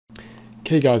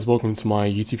Okay guys, welcome to my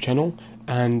YouTube channel,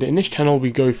 and in this channel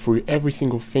we go through every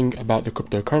single thing about the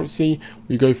cryptocurrency.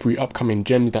 We go through upcoming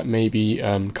gems that may be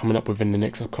coming up within the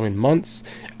next upcoming months,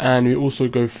 and we also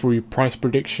go through price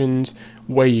predictions,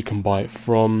 where you can buy it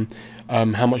from,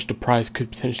 how much the price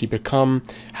could potentially become,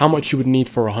 how much you would need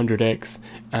for 100x,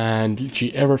 and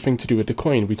literally everything to do with the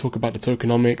coin. We talk about the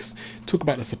tokenomics, talk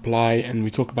about the supply, and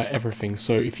we talk about everything.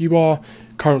 So if you are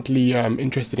currently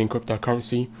interested in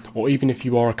cryptocurrency, or even if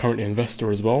you are a current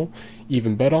investor as well,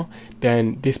 even better,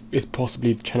 then this is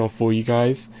possibly the channel for you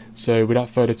guys. So without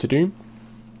further ado,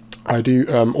 I do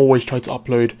always try to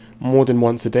upload more than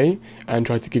once a day and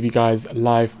try to give you guys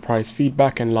live price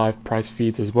feedback and live price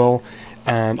feeds as well,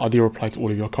 and I do reply to all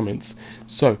of your comments.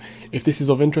 So if this is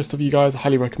of interest of you guys, I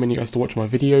highly recommend you guys to watch my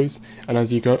videos. And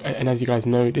as you guys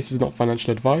know, this is not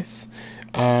financial advice,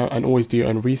 and always do your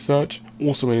own research.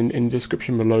 Also in the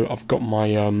description below, I've got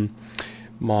my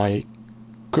my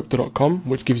crypto.com,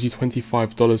 which gives you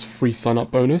 $25 free sign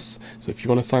up bonus. So if you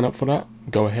want to sign up for that,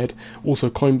 go ahead. Also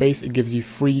Coinbase, it gives you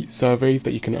free surveys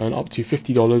that you can earn up to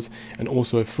 $50, and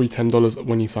also a free $10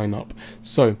 when you sign up.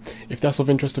 So if that's of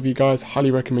interest of you guys, highly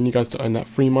recommend you guys to earn that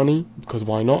free money, because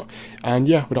why not? And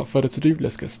yeah, without further ado,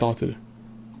 let's get started.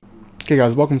 Okay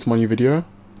guys, welcome to my new video.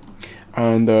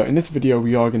 And in this video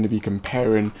we are going to be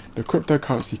comparing the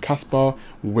cryptocurrency Casper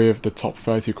with the top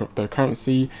 30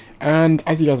 cryptocurrency. And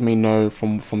as you guys may know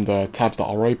from the tabs that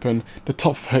are open, the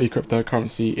top 30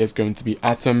 cryptocurrency is going to be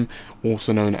Atom,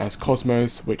 also known as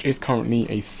Cosmos, which is currently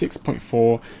a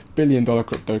 $6.4 billion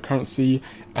cryptocurrency,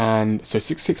 and so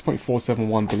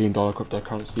 $6.471 billion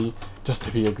cryptocurrency, just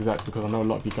to be exact, because I know a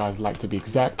lot of you guys like to be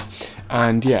exact.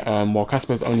 And yeah, while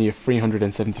Casper is only a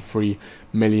 $373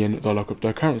 million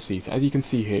cryptocurrency. So as you can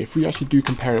see here, if we actually do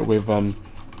compare it with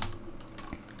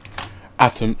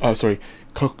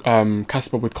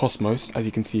Casper with Cosmos, as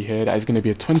you can see here, that is going to be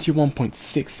a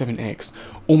 21.67x,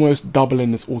 almost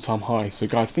doubling this all-time high. So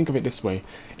guys, think of it this way: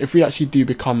 if we actually do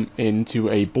become into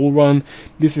a bull run,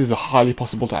 this is highly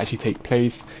possible to actually take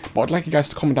place. But I'd like you guys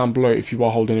to comment down below if you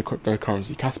are holding a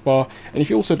cryptocurrency Casper, and if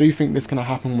you also do think this can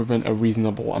happen within a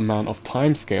reasonable amount of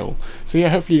time scale. So yeah,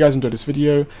 hopefully you guys enjoyed this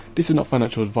video. This is not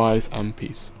financial advice, and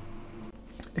peace.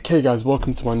 Okay guys,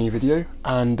 welcome to my new video,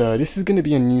 and this is going to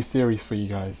be a new series for you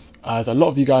guys, as a lot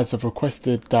of you guys have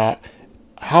requested that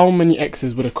how many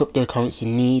X's would a cryptocurrency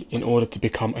need in order to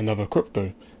become another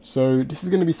crypto. So this is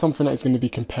going to be something that is going to be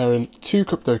comparing two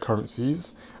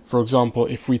cryptocurrencies. For example,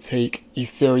 if we take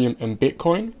Ethereum and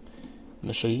Bitcoin, I'm going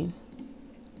to show you.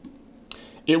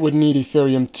 It would need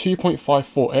Ethereum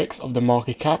 2.54x of the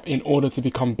market cap in order to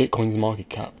become Bitcoin's market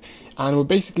cap. And we're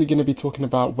basically going to be talking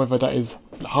about whether that is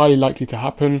highly likely to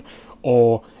happen,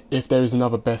 or if there is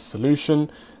another best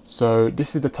solution. So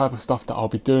this is the type of stuff that I'll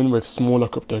be doing with smaller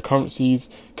cryptocurrencies,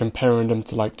 comparing them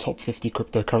to like top 50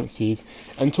 cryptocurrencies,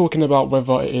 and talking about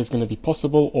whether it is going to be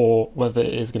possible or whether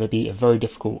it is going to be very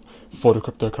difficult for the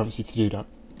cryptocurrency to do that.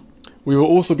 We will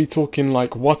also be talking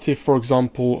like, what if, for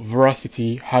example,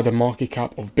 Veracity had a market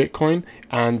cap of Bitcoin,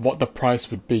 and what the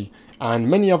price would be, and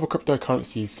many other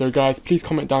cryptocurrencies. So guys, please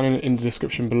comment down in the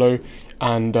description below,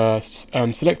 and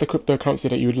select the cryptocurrency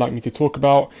that you would like me to talk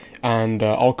about, and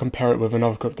I'll compare it with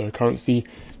another cryptocurrency,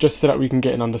 just so that we can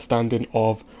get an understanding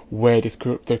of where this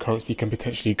cryptocurrency can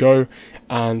potentially go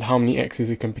and how many X's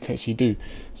it can potentially do.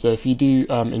 So if you do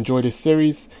enjoy this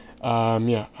series,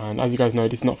 yeah, and as you guys know,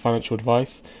 this is not financial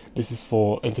advice. This is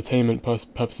for entertainment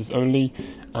purposes only,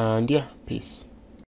 and yeah, peace.